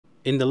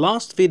In the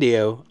last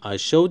video, I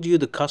showed you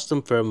the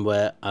custom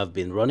firmware I've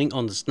been running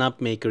on the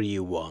Snapmaker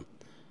U1,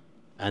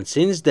 and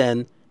since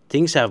then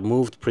things have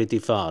moved pretty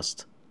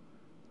fast.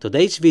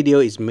 Today's video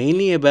is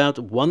mainly about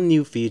one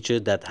new feature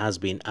that has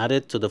been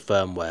added to the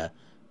firmware,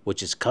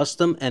 which is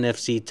custom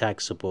NFC tag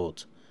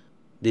support.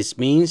 This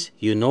means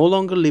you're no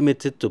longer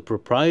limited to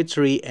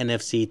proprietary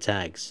NFC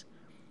tags.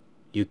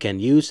 You can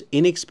use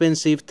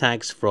inexpensive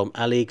tags from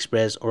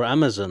AliExpress or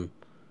Amazon.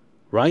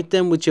 Write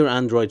them with your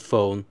Android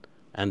phone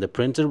and the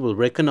printer will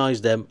recognize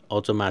them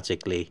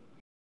automatically.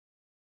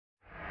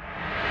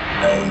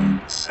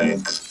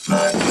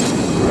 869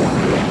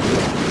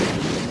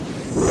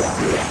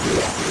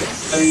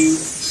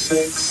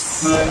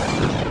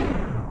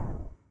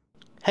 869.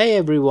 Hey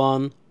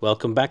everyone,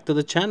 welcome back to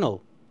the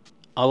channel.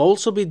 I'll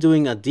also be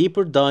doing a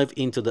deeper dive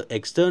into the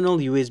external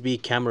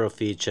USB camera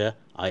feature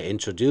I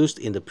introduced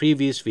in the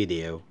previous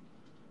video.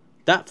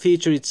 That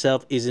feature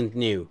itself isn't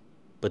new,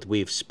 but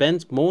we've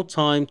spent more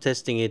time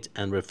testing it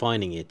and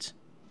refining it.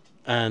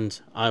 And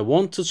I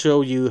want to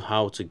show you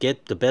how to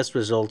get the best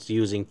results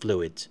using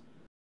Fluid.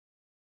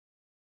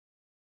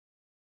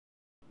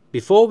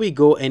 Before we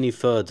go any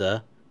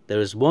further, there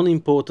is one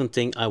important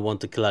thing I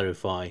want to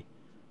clarify.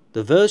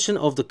 The version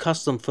of the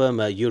custom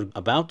firmware you're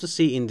about to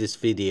see in this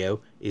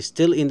video is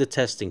still in the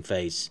testing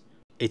phase.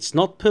 It's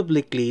not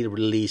publicly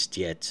released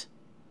yet.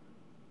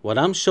 What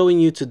I'm showing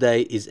you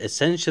today is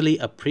essentially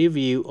a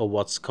preview of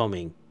what's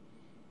coming.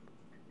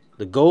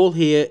 The goal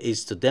here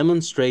is to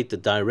demonstrate the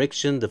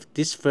direction that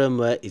this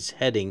firmware is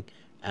heading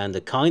and the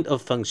kind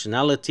of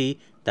functionality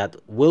that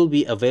will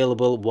be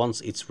available once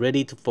it's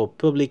ready for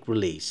public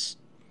release.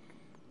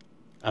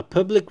 A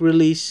public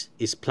release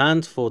is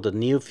planned for the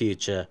near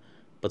future,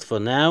 but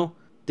for now,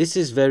 this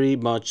is very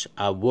much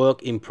a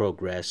work in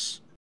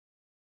progress.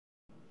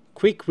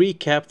 Quick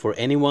recap for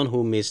anyone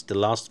who missed the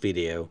last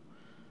video.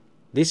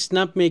 This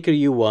Snapmaker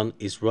U1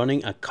 is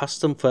running a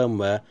custom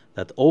firmware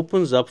that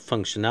opens up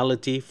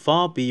functionality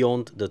far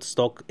beyond the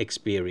stock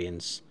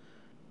experience.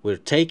 We're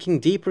taking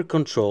deeper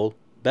control,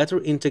 better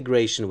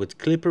integration with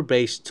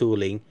Clipper-based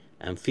tooling,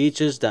 and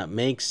features that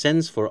make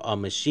sense for a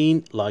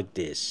machine like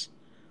this.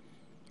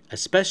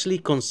 Especially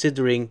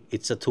considering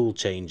it's a tool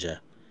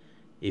changer.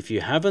 If you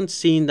haven't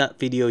seen that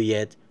video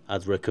yet,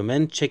 I'd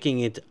recommend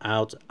checking it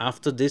out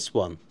after this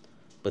one.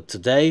 But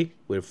today,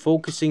 we're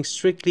focusing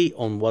strictly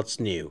on what's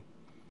new.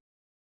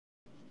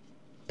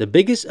 The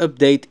biggest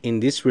update in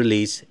this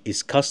release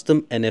is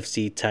custom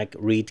NFC tag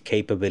read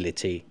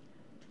capability.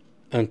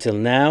 Until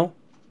now,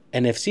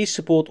 NFC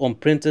support on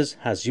printers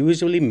has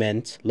usually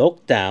meant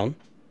locked down,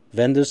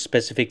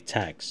 vendor-specific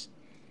tags.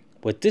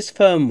 With this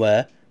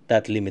firmware,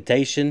 that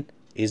limitation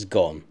is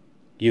gone.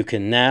 You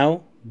can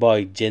now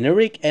buy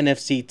generic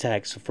NFC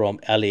tags from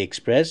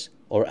AliExpress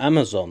or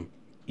Amazon,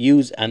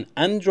 use an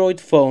Android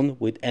phone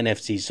with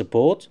NFC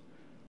support,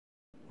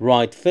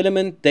 write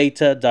filament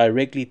data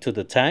directly to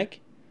the tag,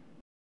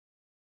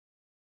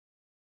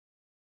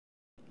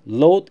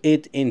 load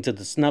it into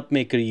the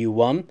Snapmaker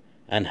U1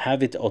 and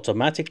have it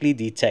automatically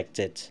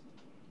detected.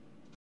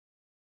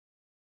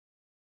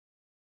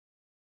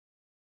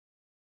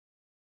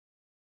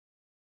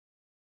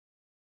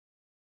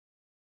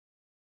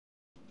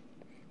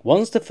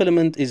 Once the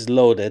filament is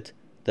loaded,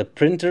 the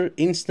printer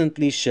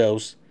instantly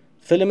shows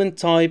filament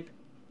type,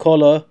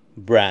 color,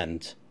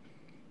 brand.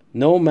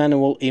 No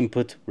manual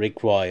input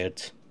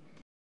required.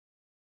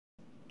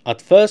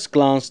 At first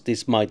glance,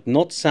 this might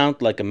not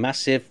sound like a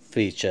massive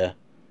feature,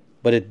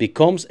 but it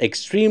becomes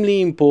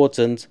extremely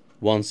important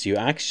once you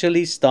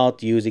actually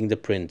start using the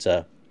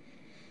printer.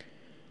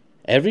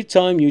 Every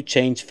time you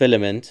change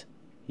filament,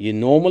 you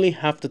normally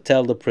have to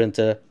tell the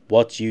printer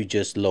what you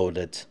just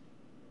loaded.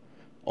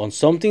 On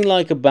something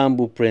like a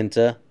bamboo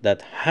printer,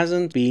 that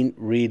hasn't been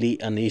really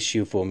an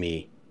issue for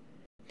me.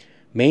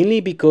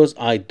 Mainly because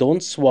I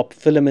don't swap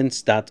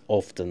filaments that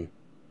often.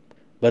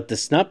 But the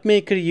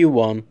Snapmaker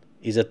U1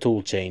 is a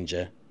tool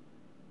changer,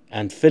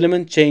 and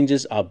filament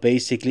changes are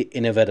basically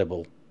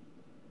inevitable.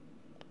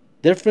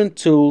 Different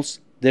tools,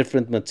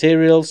 different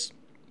materials,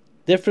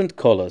 different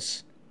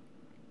colors.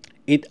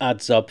 It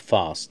adds up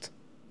fast.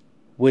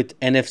 With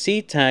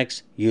NFC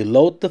tags, you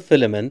load the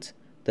filament,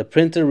 the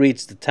printer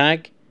reads the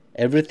tag,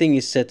 everything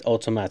is set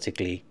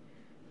automatically.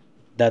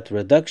 That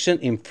reduction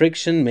in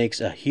friction makes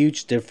a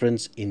huge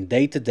difference in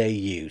day-to-day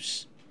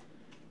use,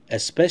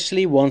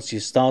 especially once you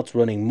start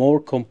running more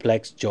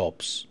complex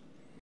jobs.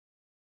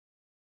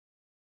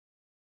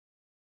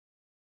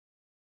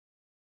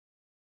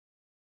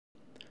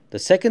 The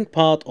second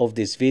part of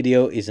this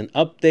video is an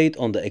update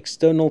on the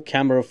external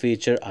camera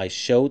feature I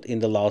showed in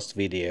the last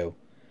video.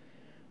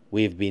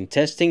 We've been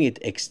testing it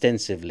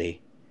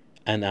extensively,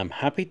 and I'm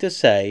happy to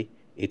say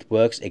it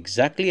works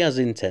exactly as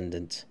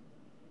intended.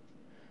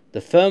 The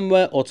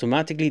firmware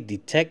automatically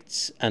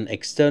detects an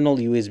external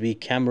USB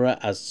camera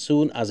as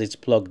soon as it's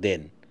plugged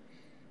in.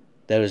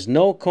 There is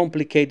no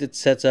complicated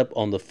setup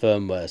on the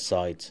firmware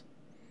side.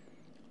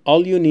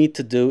 All you need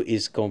to do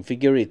is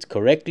configure it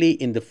correctly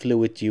in the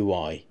Fluid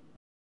UI.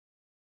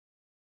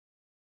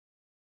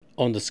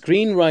 On the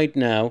screen right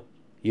now,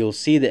 you'll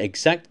see the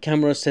exact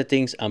camera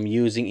settings I'm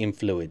using in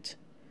Fluid.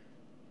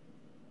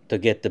 To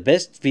get the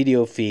best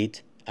video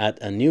feed, add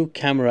a new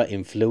camera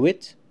in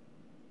Fluid.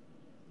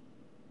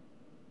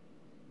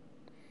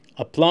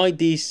 Apply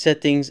these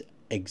settings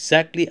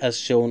exactly as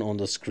shown on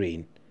the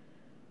screen.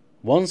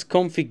 Once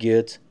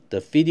configured, the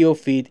video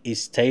feed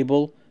is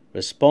stable,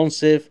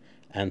 responsive,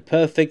 and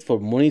perfect for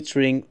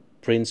monitoring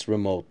prints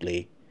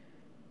remotely.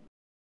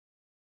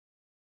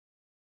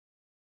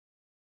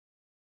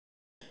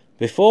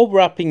 Before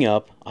wrapping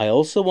up, I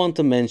also want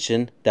to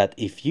mention that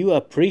if you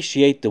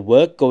appreciate the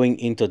work going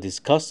into this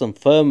custom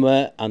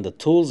firmware and the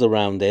tools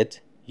around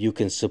it, you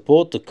can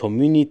support the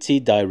community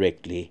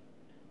directly.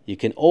 You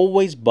can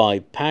always buy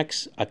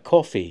packs a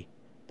coffee.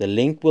 The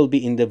link will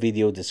be in the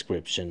video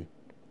description.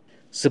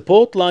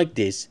 Support like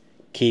this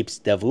keeps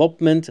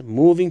development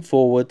moving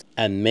forward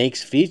and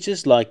makes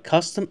features like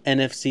custom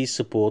NFC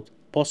support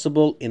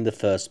possible in the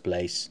first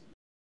place.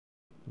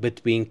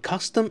 Between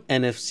custom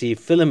NFC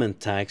filament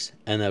tags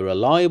and a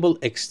reliable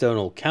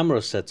external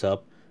camera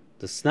setup,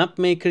 the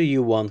Snapmaker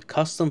U1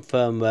 custom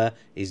firmware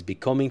is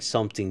becoming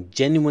something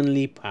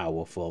genuinely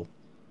powerful.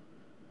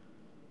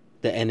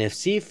 The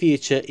NFC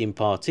feature in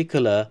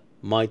particular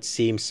might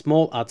seem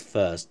small at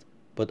first,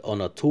 but on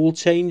a tool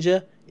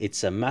changer,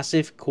 it's a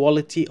massive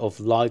quality of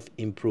life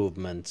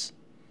improvement.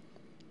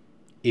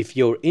 If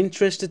you're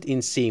interested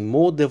in seeing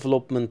more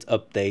development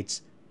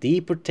updates,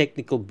 deeper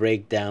technical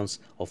breakdowns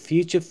of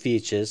future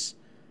features,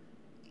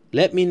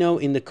 let me know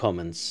in the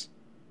comments.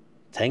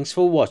 Thanks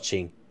for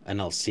watching,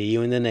 and I'll see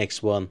you in the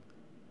next one.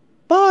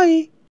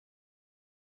 Bye!